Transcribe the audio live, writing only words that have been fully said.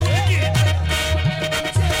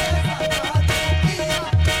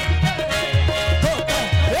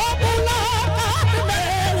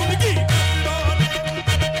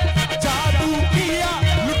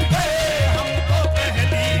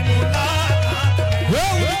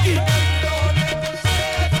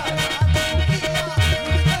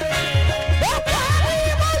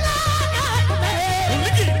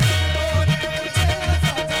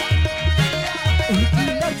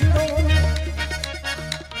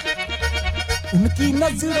उनकी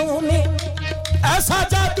नजरों ने ऐसा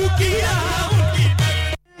जादू किया उनकी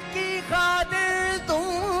खातिर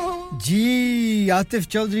तुम जी आतिफ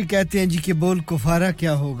चौधरी कहते हैं जी कि बोल कुफारा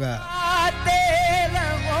क्या होगा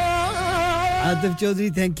Atif Chaudhary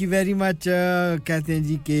thank you very much कहते हैं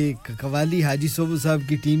जी कि कवाली हाजी सोबू साहब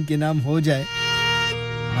की टीम के नाम हो जाए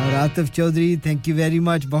और Atif Chaudhary thank you very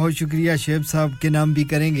much बहुत शुक्रिया शेब साहब के नाम भी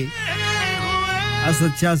करेंगे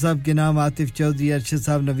असद शाह साहब के नाम आतिफ चौधरी अरशद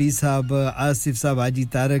साहब नवीस साहब आसिफ साहब हाजी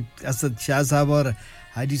तारक असद शाह साहब और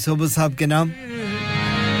हाजी सोबत साहब के नाम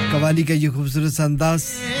कवाली का ये खूबसूरत अंदाज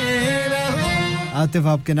आतिफ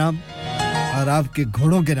आपके नाम और आपके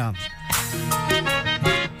घोड़ों के नाम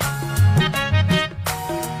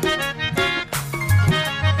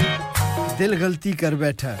दिल गलती कर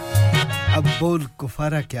बैठा अब बोल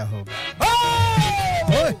कुफारा क्या होगा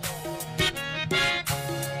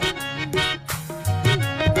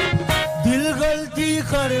दिल गलती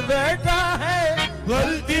कर बैठा है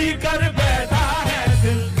गलती कर बैठा है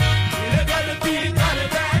दिल गलती कर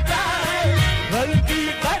बैठा है गलती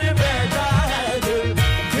कर बैठा है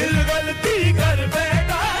दिल गलती कर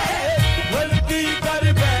बैठा है गलती कर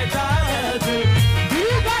बैठा है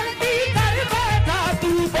दिल गलती कर बैठा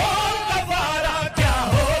तू बोल कफारा क्या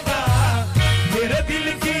होगा मेरे दिल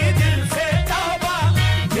की दिल से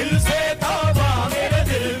तौबा मेरे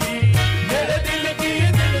दिल की मेरे दिल की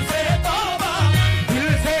दिल से तौबा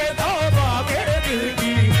मेरे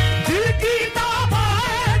दिल की तौबा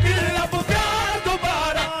है दिल अब प्यार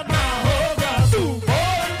दोबारा ना होगा तू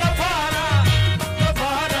बोल कफारा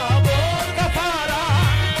कफारा बोल कफारा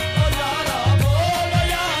ओ यारा बोल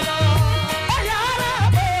यारा ओ यारा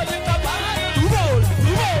बोल कफारा तू बोल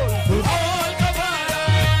कफारा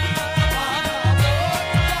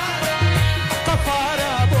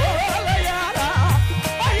कफारा बोल यारा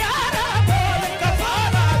ओ यारा बोल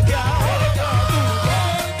कफारा क्या होगा तू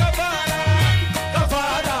बोल कफारा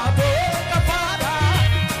कफारा बोल कफारा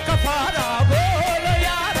कफारा बोल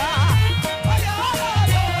यारा ओ यारा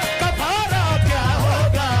बोल कफारा क्या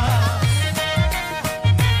होगा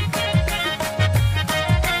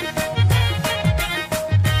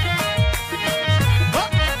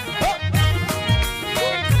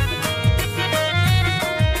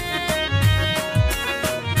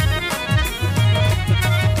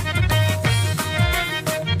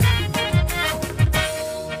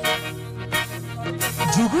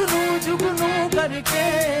जुगनू जुगनू करके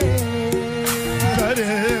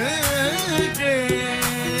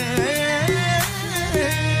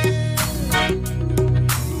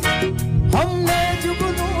हमने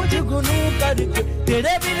जुगनू जुगनू करके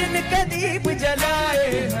तेरे बिन के दीप जलाए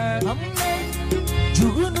हैं हमने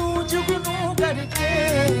जुगनू जुगनू करके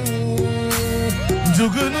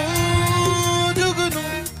जुगनू जुगनू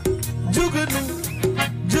जुगनू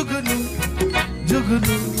जुगनू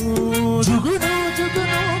जुगनू जुगनू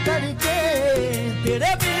जुगनू करके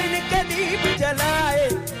तेरे बिन के दीप जलाए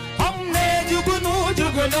हमने जुगनू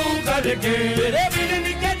जुगनू करके तेरे बिन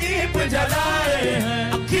के दीप जलाए हैं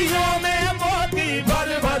अखियों में मोती भर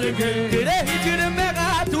भर के तेरे हिजर में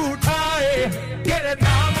गात उठाए तेरे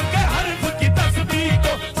नाम के हर्फ की तस्बीह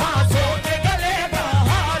को सांसों के गले का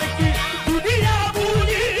हार की दुनिया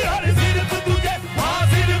भूली और सिर्फ तुझे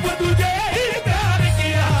ही प्यार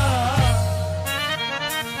किया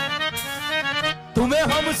तुम्हें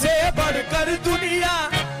हमसे बढ़कर दुनिया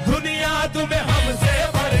दुनिया तुम्हें हमसे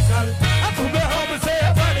बढ़कर तुम्हें हमसे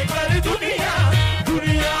बढ़कर दुनिया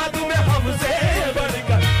दुनिया तुम्हें हमसे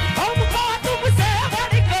बढ़कर हमको तुमसे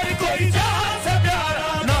बढ़कर कोई जान से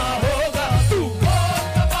प्यारा ना होगा तू बोल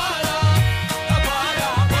कफारा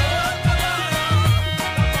कफारा बोल कफारा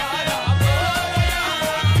बोल यारा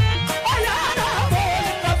ओ यारा बोल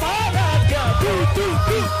कफारा क्या तू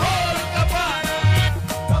बोल कफारा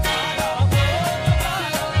कफारा बोल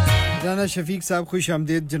राना शफीक साहब खुश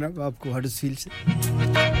आमदीद जनाब आपको हडर्सफील्ड से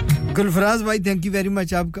गुलफराज भाई थैंक यू वेरी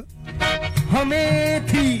मच आपका हमें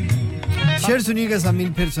थी शेर सुनिएगा सामीन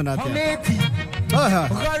फिर सुनाते हैं हमें थी हाय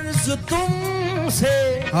गर्ज तुमसे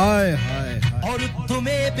हाय हाय और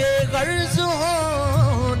तुम्हें बेगर्ज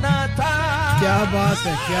होना था क्या बात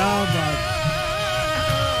है क्या बात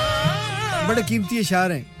बड़े कीमती इशार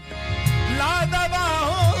हैं लादवा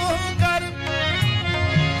होकर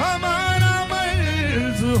हमारा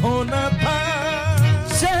मर्ज होना था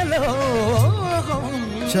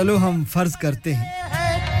चलो हम फर्ज करते हैं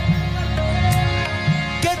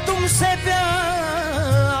कि तुमसे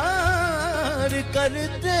प्यार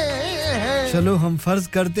करते हैं चलो हम फर्ज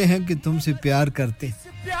करते हैं कि तुमसे प्यार करते हैं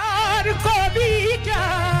प्यार को भी क्या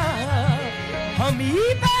हम ही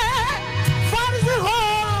पे फर्ज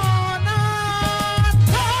होना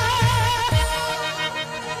था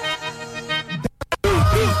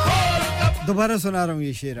दोबारा सुना रहा हूं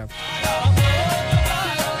ये शेर आपको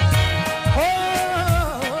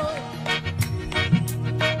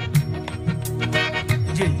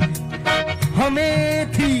जी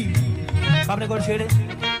हमें थी आपने कौन शेर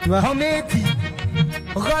है हमें थी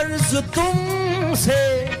गर्ज तुमसे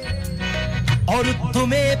और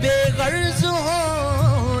तुम्हें बेगर्ज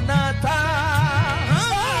होना था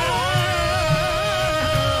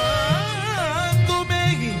तुम्हें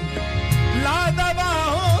ही लादवा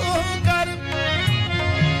होकर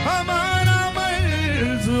हमारा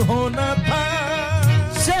मर्ज होना था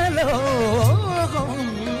चलो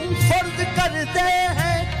फर्ज करते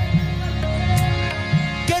हैं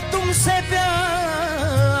कि तुमसे प्यार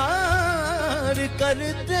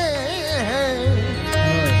करते हैं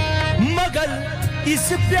मगर इस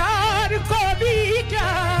प्यार को भी क्या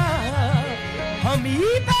हम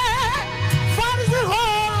ही पे फर्ज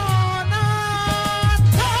होना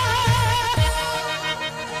था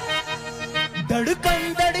धड़कन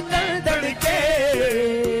धड़कन धड़के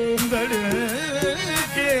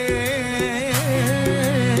धड़के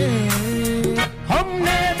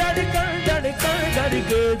हमने धड़कन धड़कन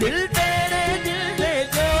धड़के दिल तेरे दिल से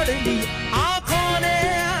जोड़ ली आंखों ने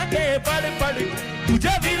आगे पढ़ पढ़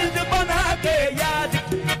तुझे विरद बना के याद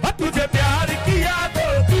तुझे प्यार किया तो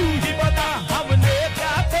तू ही बता हमने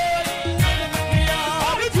क्या किया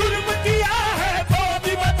और जुर्म किया है वो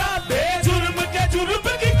भी बता बेजुर्म के जुर्म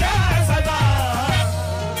की क्या सजा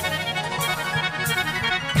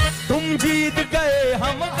तुम जीत गए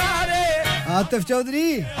हम हारे आतिफ चौधरी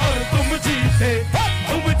और तुम जीते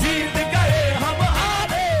गए हम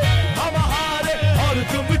हारे और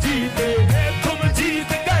तुम जीते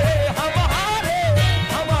गए हम हारे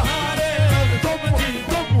और तुम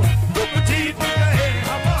जीत गए हम हारे तुम जीत गए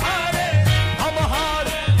हम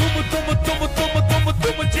हारे और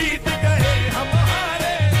तुम जीत गए हम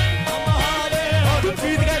हारे और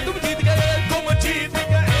तुम जीत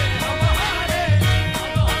गए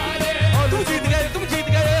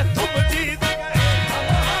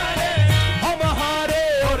हम हारे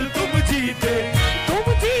और तुम जीते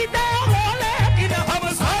हो लेकिन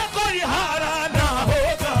हमसे कोई हारा ना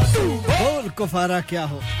होगा तू बोल कफारा क्या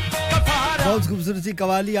हो बहुत खूबसूरत सी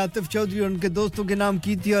कवाली आतिफ चौधरी और उनके दोस्तों के नाम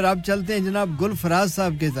की थी और अब चलते हैं जनाब गुलफराज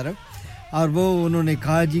साहब की तरफ और वो उन्होंने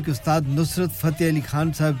कहा जी कि उस्ताद नुसरत फतेह अली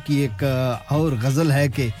खान साहब की एक और गज़ल है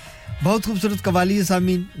कि बहुत खूबसूरत कवाली है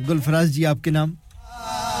सामीन गुलफराज जी आपके नाम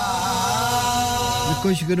मैं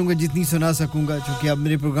कोशिश करूंगा जितनी सुना सकूंगा क्योंकि अब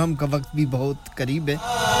मेरे प्रोग्राम का वक्त भी बहुत करीब है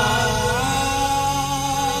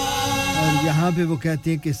और यहाँ पे वो कहते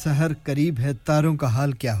हैं कि सहर करीब है तारों का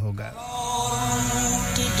हाल क्या होगा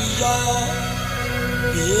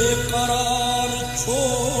बेकरार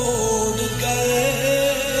छोड़ गए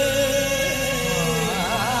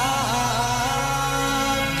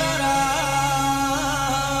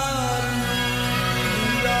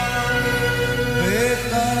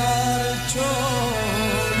बेकरार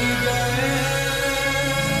छोड़ गए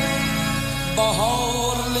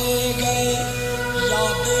बहार ले गए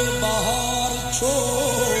यादें बहार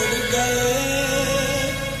छोड़ गए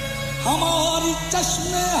हमारी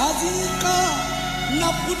चश्मे हजी का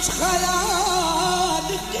न कुछ ख्याल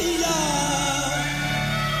किया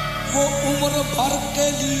वो उम्र भर के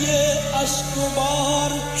लिए अश्क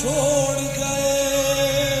बार छोड़ गए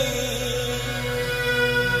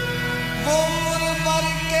वो उम्र भर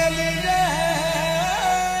के लिए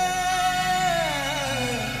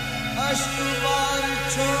अश्क बार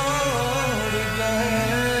छोड़ गए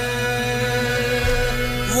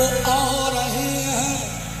वो आ रहे हैं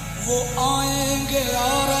वो आएंगे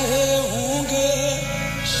आ रहे होंगे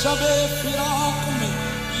शबे फिराक में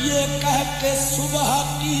ये कह के सुबह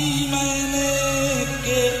की मैंने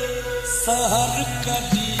के सहर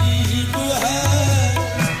करीब है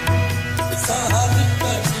सहर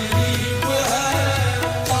करीब है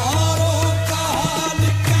तारों का हाल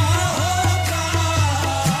क्या होगा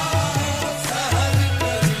सहर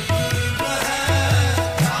करीब है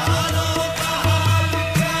तारों का हाल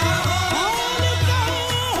क्या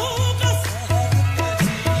होगा सहर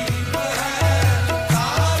करीब है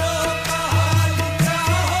तारों का हाल क्या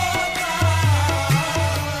होगा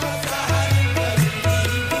सहर करीब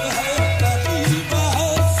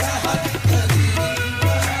है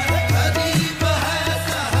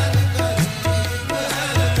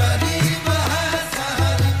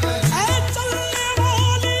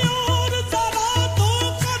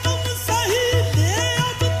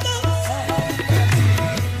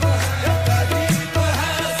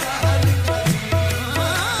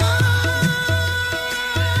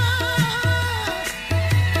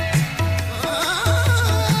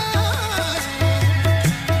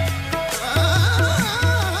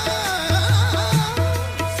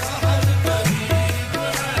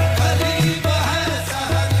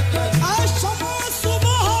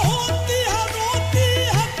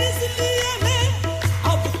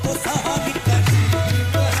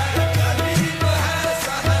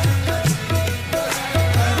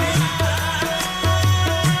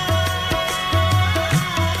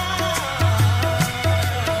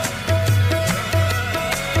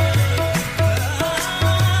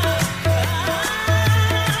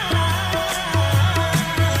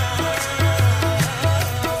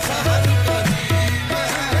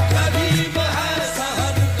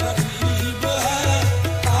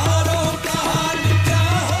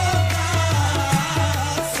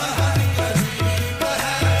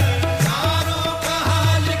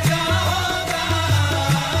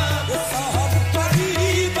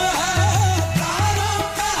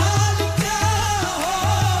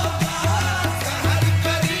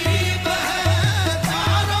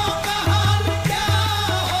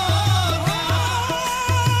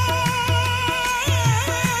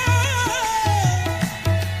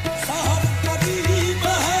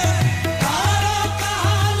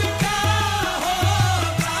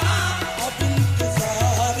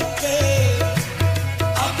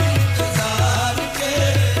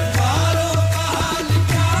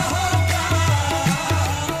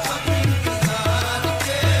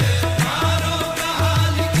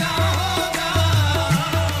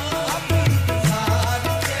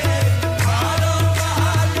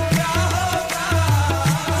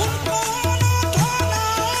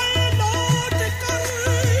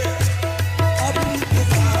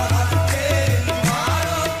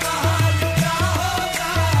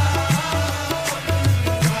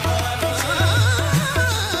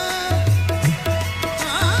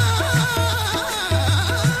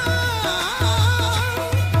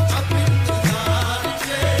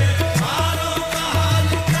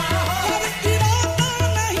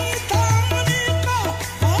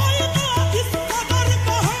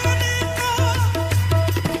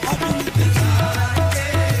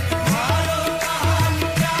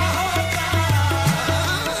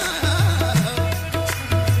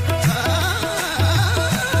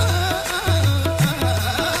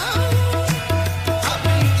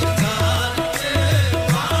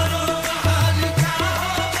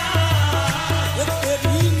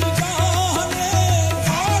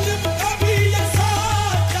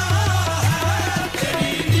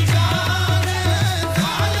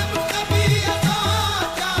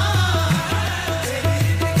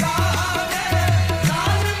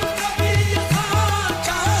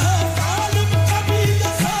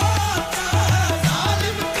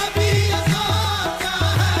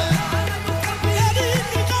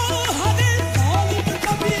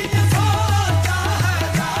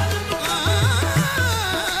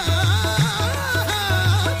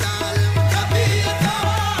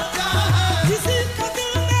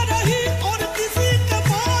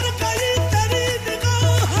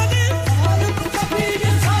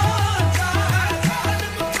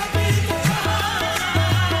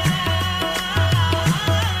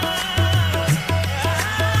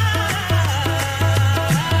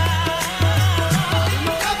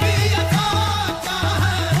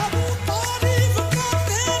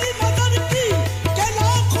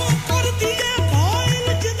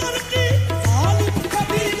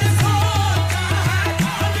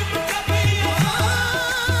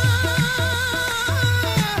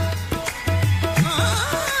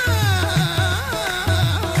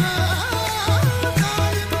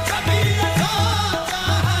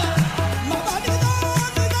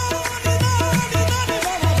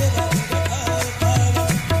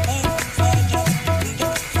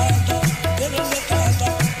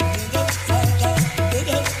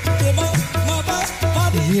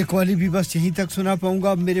कव्वाली भी बस यहीं तक सुना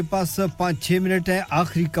पाऊंगा अब मेरे पास 5-6 मिनट है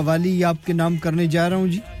आखिरी कव्वाली आपके नाम करने जा रहा हूं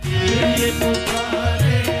जी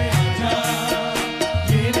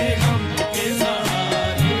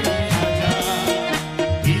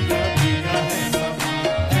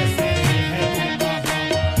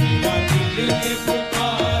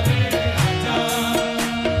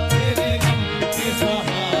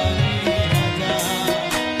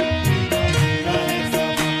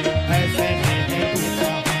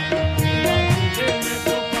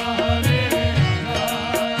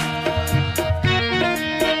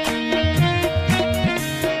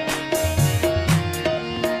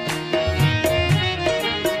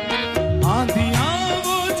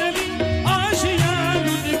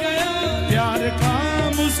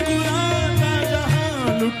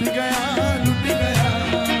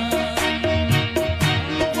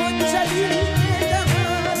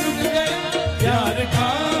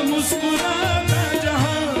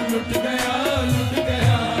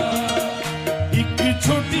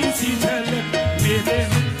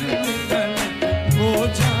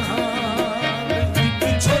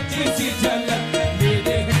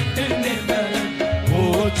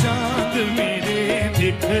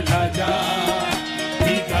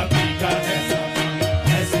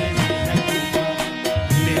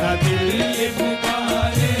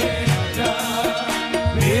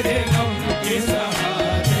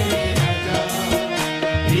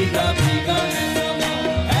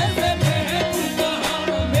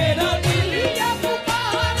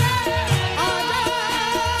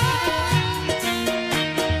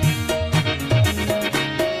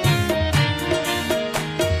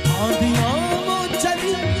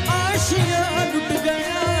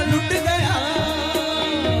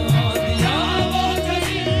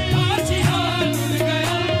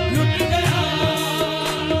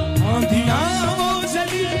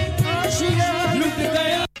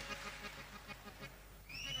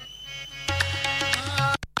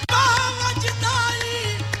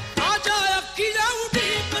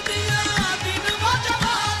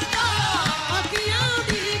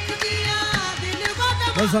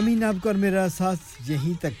ज़मीन आपका और मेरा साथ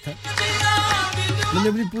यहीं तक था मैंने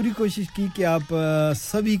अपनी पूरी कोशिश की कि आप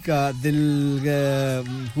सभी का दिल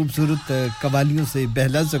खूबसूरत कव्वालियों से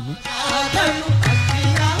बहला सकूं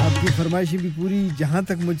आपकी फरमाइशें भी पूरी जहां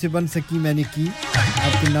तक मुझसे बन सकी मैंने की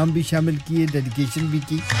आपके नाम भी शामिल किए डेडिकेशन भी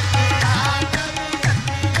की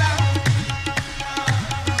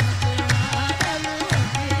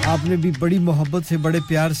आपने भी बड़ी मोहब्बत से बड़े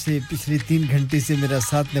प्यार से पिछले 3 घंटे से मेरा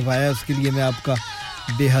साथ निभाया उसके लिए मैं आपका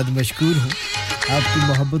बेहद मशकूर हूं आपकी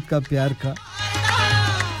मोहब्बत का प्यार का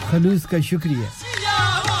खलूस का शुक्रिया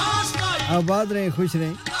आबाद रहें खुश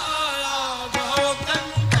रहें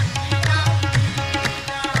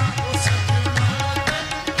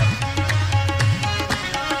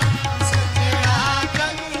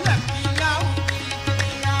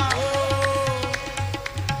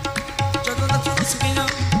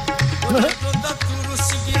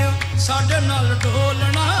ਸਾਡੇ ਨਾਲ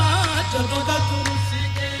ਢੋਲਣਾ ਜਦੋਂ ਦਾ ਤੂੰ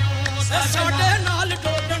ਸਾਡੇ ਨਾਲ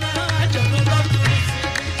ਢੋਲਣਾ ਜਦੋਂ ਦਾ ਤੂੰ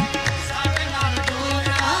ਸਾਡੇ ਨਾਲ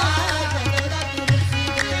ਢੋਲਣਾ ਜਦੋਂ ਦਾ ਤੂੰ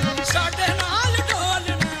ਸਾਡੇ ਨਾਲ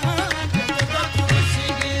ਢੋਲਣਾ ਜਦੋਂ ਦਾ ਤੂੰ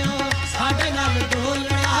ਸਾਡੇ ਨਾਲ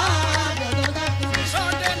ਢੋਲਣਾ ਜਦੋਂ ਦਾ ਤੂੰ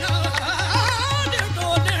ਸਾਡੇ ਨਾਲ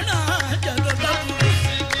ਢੋਲਣਾ ਜਦੋਂ ਦਾ ਤੂੰ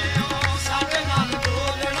ਸਾਡੇ ਨਾਲ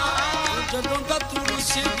ਢੋਲਣਾ ਜਦੋਂ ਦਾ ਤੂੰ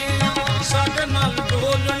ਸਾਡੇ ਨਾਲ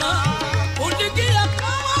ਢੋਲਣਾ ਉੱਡ ਗਿਆ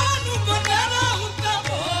ਕਾਨੂੰ ਬਗੈਰਾ ਉੱਤਾ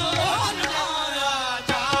ਬੋਲਣਾ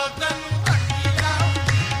ਜਾ ਤੈਨੂੰ ਅੱਖੀਆਂ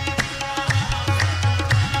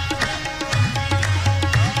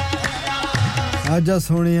आजा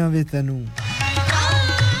सोनिया वे तैनू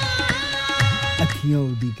अखियां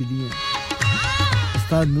उड़ीकदियां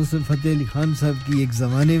उस्ताद नुसरत फतेह अली खान साहब की एक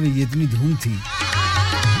जमाने में ये इतनी धूम थी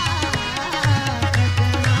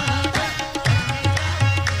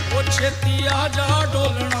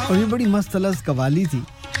और ये बड़ी मस्त अलस कवाली थी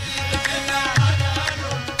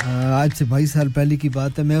आज से 22 साल पहले की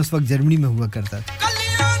बात है मैं उस वक्त जर्मनी में हुआ करता था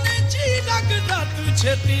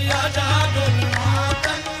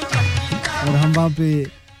और हम वहाँ पे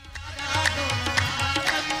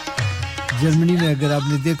जर्मनी में अगर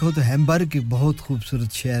आपने देखा हो तो हैम्बर्ग एक बहुत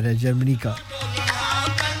खूबसूरत शहर है जर्मनी का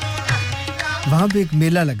वहाँ पे एक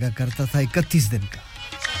मेला लगा करता था 31 दिन का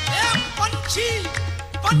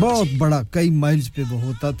बहुत बड़ा कई माइल्स पे वो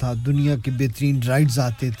होता था दुनिया के बेहतरीन राइड्स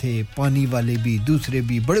आते थे पानी वाले भी दूसरे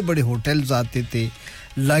भी बड़े-बड़े होटल्स आते थे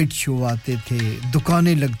लाइट शो आते थे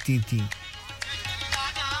दुकानें लगती थी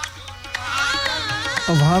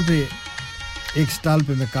और वहाँ पे एक स्टॉल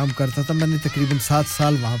पे मैं काम करता था मैंने तकरीबन 7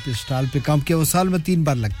 साल वहाँ पे स्टॉल पे काम किया वो साल में 3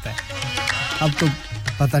 बार लगता है अब तो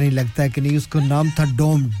पता नहीं लगता है कि नहीं उसको नाम था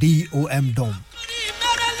डोम DOM डोम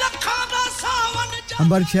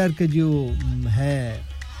अंबर शहर के जो है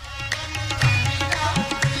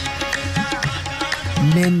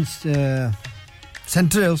मेन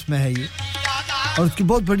सेंटर है उसमें है ये और उसकी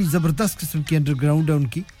बहुत बड़ी जबरदस्त किस्म की अंडरग्राउंड है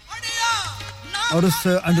उनकी और उस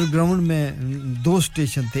अंडरग्राउंड में दो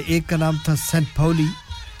स्टेशन थे एक का नाम था सेंट पाउली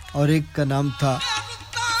और एक का नाम था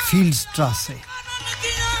फील्ड स्ट्रासे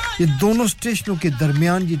ये दोनों स्टेशनों के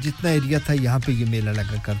दरमियान ये जितना एरिया था यहाँ पे ये मेला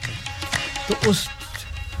लगा करता तो उस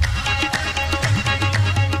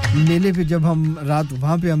मेले पे जब हम रात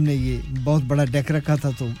वहाँ पे हमने ये बहुत बड़ा डेक रखा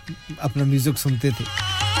था तो अपना म्यूजिक सुनते थे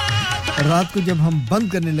रात को जब हम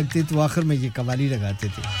बंद करने लगते तो आखिर में ये कव्वाली लगाते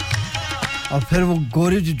थे और फिर वो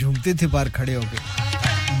गोरे जो झूमते थे बाहर खड़े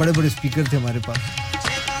होके बड़े-बड़े स्पीकर थे हमारे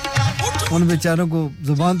पास उन बेचारों को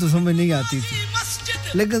जुबान तो समझ नहीं आती थी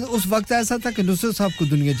लेकिन उस वक्त ऐसा था कि नुसरत साहब को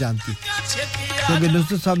दुनिया जानती क्योंकि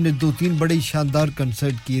नुसरत साहब ने 2-3 बड़े शानदार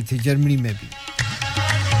कंसर्ट किए थे जर्मनी में भी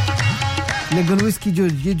लेकिन इसकी जो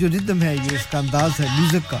ये जो रिदम है ये इसका अंदाज है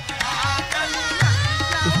म्यूजिक का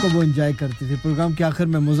उसको वो एंजॉय करते थे प्रोग्राम के आखिर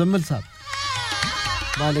में मुजम्मिल साहब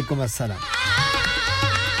वालेकुम अस्सलाम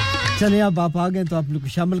चलिए अब आप आ गए तो आप लोग को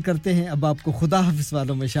शामिल करते हैं अब आपको खुदा हाफिज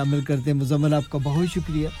वालों में शामिल करते हैं मुजम्मिल आपका बहुत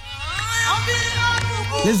शुक्रिया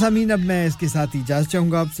ये ज़मीन अब मैं इसके साथ इजाज़त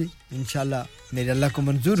चाहूँगा आपसे इंशाल्लाह मेरे अल्लाह को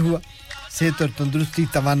मंजूर हुआ सेहत और तंदुरुस्ती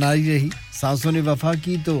तवानाई रही सांसों ने वफा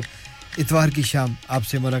की तो इतवार की शाम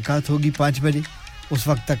आपसे मुलाकात होगी 5 बजे उस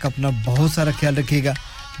वक्त तक अपना बहुत सारा ख्याल रखिएगा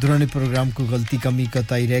दौरान प्रोग्राम को गलती कमी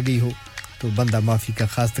कोताही रह गई हो तो बंदा माफ़ी का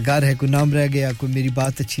खास्तगार है कोई नाम रह गया कोई मेरी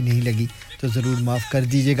बात अच्छी नहीं लगी तो ज़रूर माफ़ कर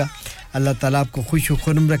दीजिएगा अल्लाह ताला आपको खुश व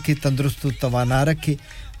खुर्म रखे तंदुरुस्त व तवाना रखे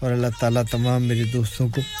और अल्लाह ताला तमाम मेरे दोस्तों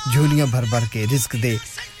को झोलियां भर-भर के रिज़्क दे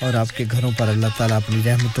और आपके घरों पर अल्लाह ताला अपनी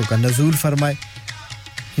रहमतों का नज़ूल फरमाए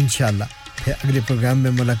इंशाअल्लाह फिर अगले प्रोग्राम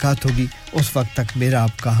में मुलाकात होगी उस वक्त तक मेरा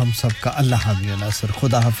आपका हम सब का अल्लाह हाफ़िज़ व नासिर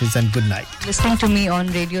खुदा हाफ़िज़ and good night listening to me on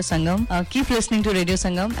Radio Sangam keep listening to Radio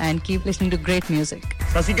Sangam and keep listening to great music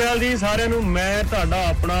ਸਤਿ ਸ਼੍ਰੀ ਅਕਾਲ ਜੀ ਸਾਰਿਆਂ ਨੂੰ ਮੈਂ ਤੁਹਾਡਾ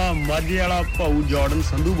ਆਪਣਾ ਮਾਝੇ ਵਾਲਾ ਭਾਊ ਜਾਰਡਨ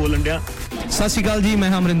ਸੰਧੂ ਬੋਲਣ ਡਿਆ ਸਤਿ ਸ਼੍ਰੀ ਅਕਾਲ ਜੀ ਮੈਂ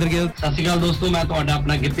ਅਮਰਿੰਦਰ ਗਿੱਲ ਸਤਿ ਸ਼੍ਰੀ ਅਕਾਲ ਦੋਸਤੋ ਮੈਂ ਤੁਹਾਡਾ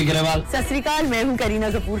ਆਪਣਾ ਗਿੱਪੀ ਗਰੇਵਾਲ ਸਤਿ ਸ਼੍ਰੀ ਅਕਾਲ ਮੈਂ ਹੂੰ Kareena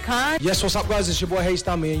Kapoor Khan Yes what's up guys it's your boy Hayes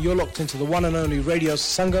Dami and you're locked into the one and only Radio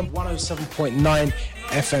Sangam 107.9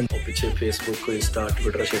 FM पीछे फेसबुक को इंस्टा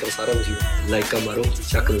ट्विटर शेयर सारा कुछ लाइक का मारो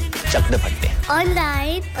चक दे फटते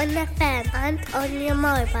online on the fan and on your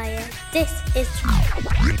mobile this is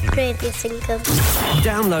Radio Sangam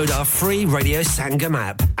download our free Radio Sangam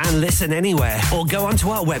app and listen anywhere or go onto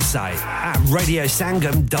our website at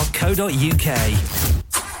radiosangam.co.uk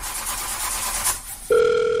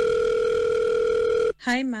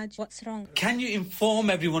Hi Madge, what's wrong? Can you inform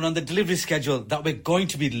everyone on the delivery schedule that we're going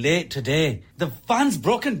to be late today? The van's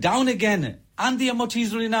broken down again and the MOT's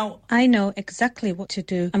running out. I know exactly what to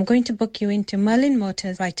do. I'm going to book you into Merlin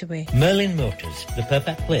Motors right away. Merlin Motors, the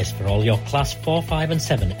perfect place for all your class 4, 5 and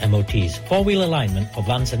 7 MOTs. Four-wheel alignment for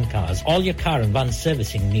vans and cars. All your car and van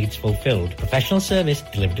servicing needs fulfilled. Professional service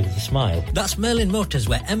delivered with a smile. That's Merlin Motors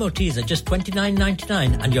where MOTs are just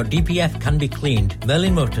 $29.99 and your DPF can be cleaned.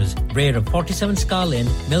 Merlin Motors, rear of 47 Scar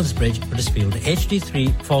Lane, Millsbridge, Huddersfield, HD3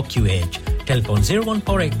 4QH. Telephone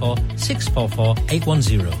 01484 644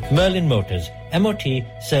 810. Merlin Motors, MOT,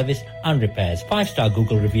 service and repairs. 5-star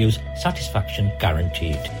Google reviews, satisfaction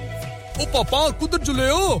guaranteed. ओ पापा कुदर चले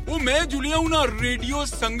हो ओ मैं जुलिया हूं ना radio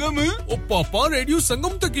संगम ओ पापा radio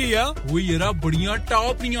संगम तक ही है वो येरा बढ़िया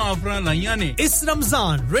टॉप नी ऑफर लाईया ने इस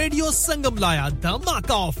रमजान रेडियो संगम लाया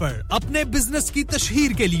धमाका ऑफर अपने बिजनेस की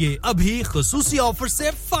तशहीर के लिए अभी खुसूसी ऑफर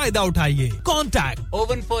से फायदा उठाइए कांटेक्ट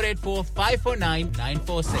 01484 549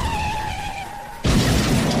 946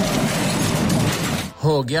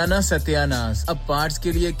 हो गया ना सत्यानाश अब पार्ट्स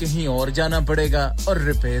के लिए कहीं और जाना पड़ेगा और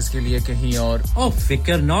रिपेयर्स के लिए कहीं और ओ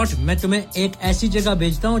फिकर नॉट मैं तुम्हें एक ऐसी जगह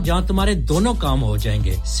भेजता हूं जहां तुम्हारे दोनों काम हो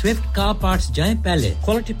जाएंगे स्विफ्ट कार पार्ट्स जाएं पहले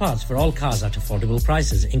quality parts for all cars at affordable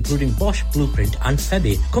prices including Bosch Blueprint and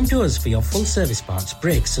Febby come to us for your full service parts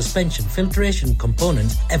brakes suspension filtration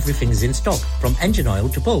components everything is in stock from engine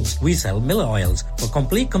oil to bulbs we sell Miller oils for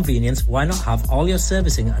complete convenience why not have all your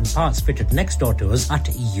servicing and parts fitted next door to us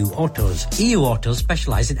at EU Autos EU Autos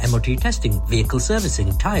specialize in MOT testing, vehicle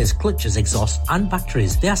servicing, tyres, clutches, exhausts and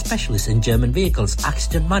batteries. They are specialists in German vehicles,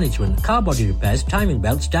 accident management, car body repairs, timing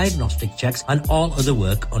belts, diagnostic checks and all other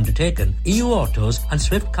work undertaken. EU Autos and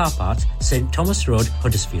Swift Car Parts, St Thomas Road,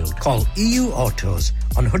 Huddersfield. Call EU Autos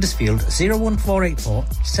on Huddersfield 01484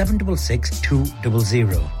 766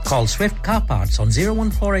 200. Call Swift Car Parts on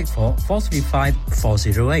 01484 435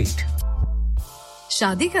 408.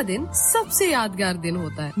 शादी का दिन सबसे यादगार दिन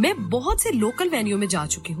होता है मैं बहुत से लोकल वेन्यू में जा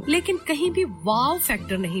चुकी हूँ लेकिन कहीं भी वाव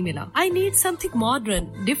फैक्टर नहीं मिला I need something modern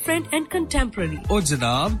different and contemporary ओ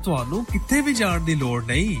जनाब ਤੁਹਾਨੂੰ ਕਿੱਥੇ ਵੀ ਜਾਣ ਦੀ ਲੋੜ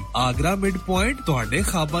ਨਹੀਂ ਆਗਰਾ ਮਿਡ ਪੁਆਇੰਟ ਤੁਹਾਡੇ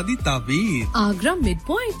ਖਾਬਾਂ ਦੀ ਤਾਬੀਰ आगरा मिड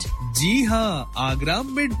पॉइंट जी हाँ आगरा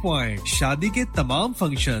मिड पॉइंट शादी के तमाम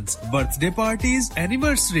functions birthday parties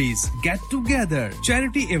anniversaries get together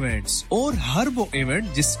charity events और हर वो इवेंट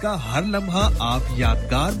जिसका हर लम्हा आप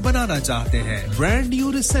यादगार बनाना चाहते हैं ब्रांड न्यू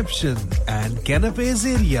रिसेप्शन एंड कैनपेज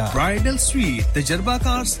एरिया ब्राइडल स्वीट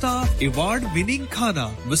तजर्बाकार स्टाफ अवार्ड विनिंग खाना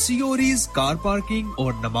वसीओरीज कार पार्किंग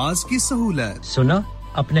और नमाज की सहूलत सुना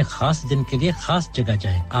अपने खास दिन के लिए खास जगह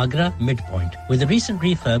जाएं Agra Midpoint with a recent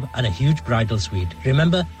refurb and a huge bridal suite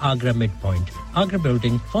remember Agra Midpoint Agra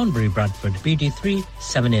Building Thornbury Bradford BD3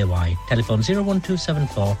 7AY telephone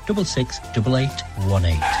 01274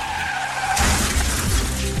 668818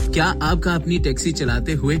 क्या आपका अपनी टैक्सी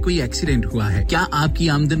चलाते हुए कोई एक्सीडेंट हुआ है क्या आपकी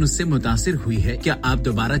आमदन उससे मुतासिर हुई है क्या आप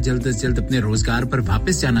दोबारा जल्द से जल्द अपने रोजगार पर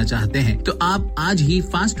वापस जाना चाहते हैं तो आप आज ही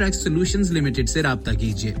फास्ट ट्रैक सॉल्यूशंस लिमिटेड से राब्ता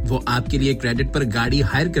कीजिए वो आपके लिए क्रेडिट पर गाड़ी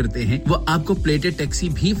हायर करते हैं वो आपको प्लेटेड टैक्सी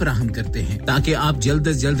भी फराहम करते हैं ताकि आप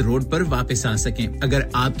जल्द से जल्द रोड पर वापस आ सकें अगर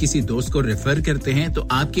आप किसी दोस्त को रेफर करते हैं तो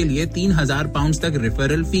आपके लिए 3000 पाउंड तक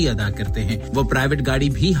रेफरल फी अदा करते हैं वो प्राइवेट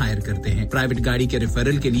गाड़ी भी हायर करते हैं प्राइवेट गाड़ी के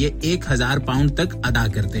रेफरल के लिए 1000 पाउंड तक अदा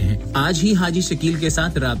करते हैं आज ही हाजी शकील के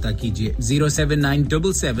साथ राब्ता कीजिए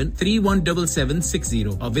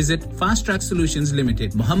 07977317760 और visit fast track solutions limited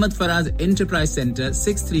Mohammad Faraz enterprise centre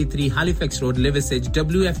 633 Halifax road Liversedge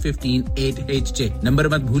WF15 8HJ number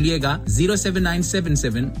मत भूलिएगा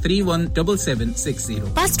 07977317760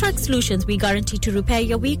 Fast Track Solutions we guarantee to repair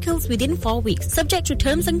your vehicles within 4 weeks subject to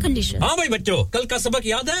terms and conditions हां भाई बच्चों कल का सबक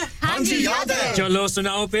याद है हां जी याद है चलो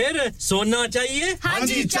सुनाओ फिर सोना चाहिए हां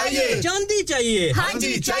जी चाहिए चांदी चाहिए हां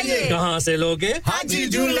जी चाहिए कहां से लोगे हाजी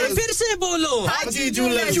जूलर्स फिर से बोलो हाजी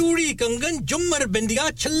जूलर्स चूड़ी कंगन झुमर बिंदिया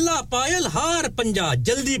छल्ला पायल हार पंजा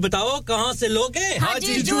जल्दी बताओ कहां से लोगे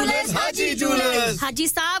हाजी जूलर्स हाजी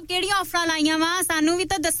साहब केड़ी ऑफर लाईया वा सानू भी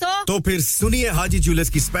तो दसो तो फिर सुनिए हाजी जूलर्स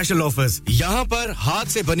की स्पेशल ऑफर्स यहां पर हाथ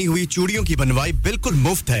से बनी हुई चूड़ियों की बनवाई बिल्कुल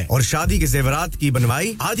मुफ्त है और शादी के जेवरात की बनवाई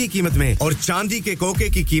आधी कीमत में और चांदी के कोके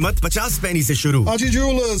की कीमत 50 पैसे से शुरू Haji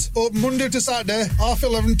jewellers open Monday to Saturday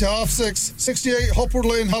 11:30 to 6:30 68 Hopwood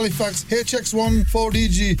Lane Halifax HX1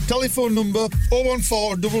 4DG telephone number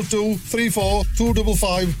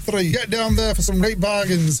 01422342553 get down there for some great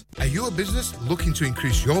bargains Are you a business looking to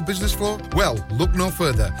increase your business flow well look no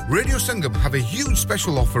further Radio Sangam have a huge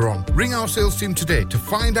special offer on ring our sales team today to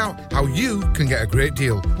find out how you can get a great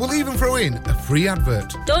deal we'll even throw in a free advert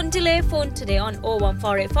Don't delay phone today on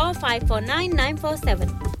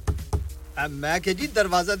 01484549947 मैं के जी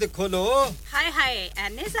दरवाजा दे खोलो हाय हाय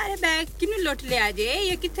एने सारे bag किनु लुट ले आजे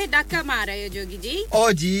ये किथे डाका मार रहे हो जोगी जी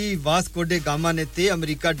ओ जी वास्को डे गामा ने ते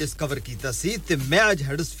अमेरिका डिस्कवर कीता सी ते मैं आज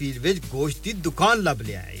हडर्सफील्ड विच गोश्त दी दुकान लब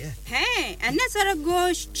ले आया है एने सारा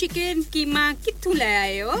गोश्त चिकन कीमा किथु ले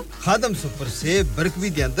आए हो खादम सुपर से बरकवी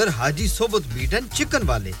दे अंदर हाजी सोबत मीट एंड चिकन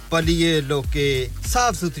वाले पलिए लोके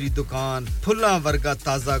साफ सुथरी दुकान फुल्ला वर्गा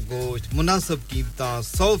ताजा गोश्त मुनासिब कीमतां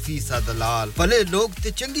 100% दलाल भले लोग ते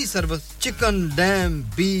चंगी service chicken lamb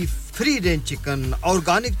beef free range chicken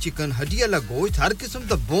organic chicken हड्डी वाला गोश्त हर किस्म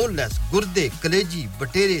दा बोनलेस गुर्दे कलेजी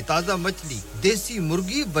बटेरे ताजा मछली देसी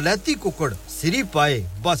मुर्गी बलाती कुकड़ सिरी पाए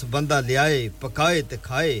बस बंदा ले आए पकाए ते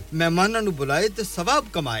खाए मेहमानां नु बुलाए ते सवाब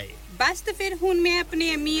कमाए बस तो फिर हुन मैं अपने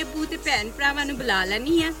अम्मी अब्बू ते भैन भरावां नु बुला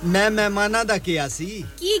लेनी है मैं मेहमानां दा किया सी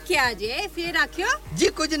की क्या जे फिर आखियो जी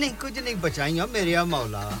कुछ नहीं बचाइयो मेरे या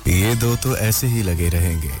मौला ये दो तो ऐसे ही लगे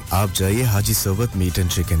रहेंगे आप जाइए हाजी सोबत meet and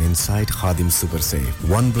chicken inside Khadim super से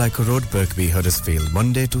 1 Black Road Birkby Huddersfield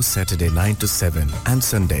Monday to Saturday 9 to 7 and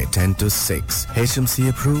Sunday 10 to 6 HMC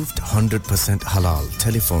approved 100% halal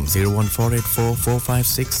telephone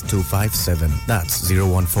 01484456257 that's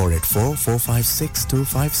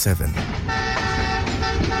 01484456257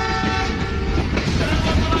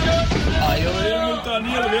 आयो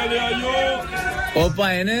मुल्तानी हलवे ले आयो ओ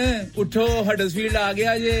भाईन उठो हडर्सफील्ड आ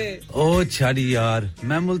गया जे ओ छाड़ी यार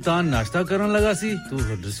मैं मुल्तान नाश्ता करन लगा सी तू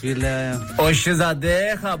हडर्सफील्ड ले आया ओ शहजादे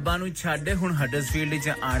खाबा नु छाड़े हुन हडर्सफील्ड च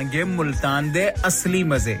आणगे मुल्तान दे असली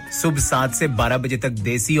मजे सुबह 7 से 12 बजे तक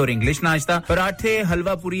देसी और इंग्लिश नाश्ता पराठे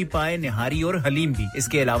हलवा पूरी पाए निहारी और हलीम भी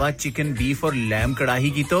इसके अलावा चिकन बीफ और लैम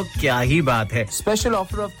कढ़ाई की तो क्या ही बात है special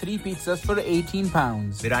offer of 3 pizzas for 18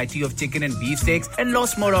 pounds variety of chicken and beef steaks and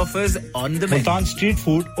lots more offers on the menu Multan street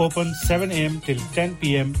food open 7 am till 10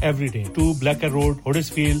 p.m. every day. 2 Blacker Road,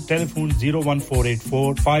 Huddersfield. Telephone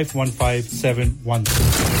 01484 515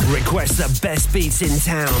 713. Request the best beats in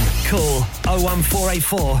town. Call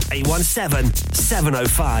 01484 817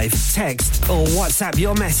 705. Text or WhatsApp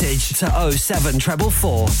your message to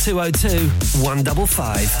 07444 202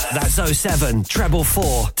 155. That's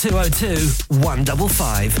 07444 202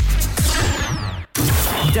 155.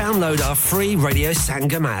 Download our free Radio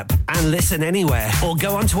Sangam app and listen anywhere or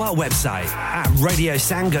go onto our website at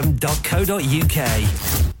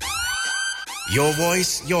radiosangam.co.uk. Your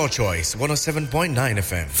voice, your choice. 107.9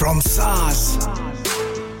 FM. From SARS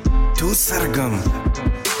to Sargam,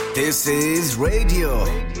 this is Radio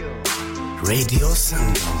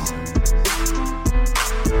Sangam.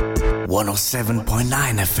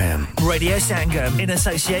 107.9 FM. Radio Sangam in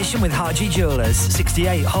association with Haji Jewellers,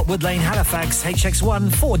 68 Hotwood Lane, Halifax, HX1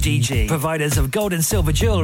 4DG. Providers of gold and silver jewellery.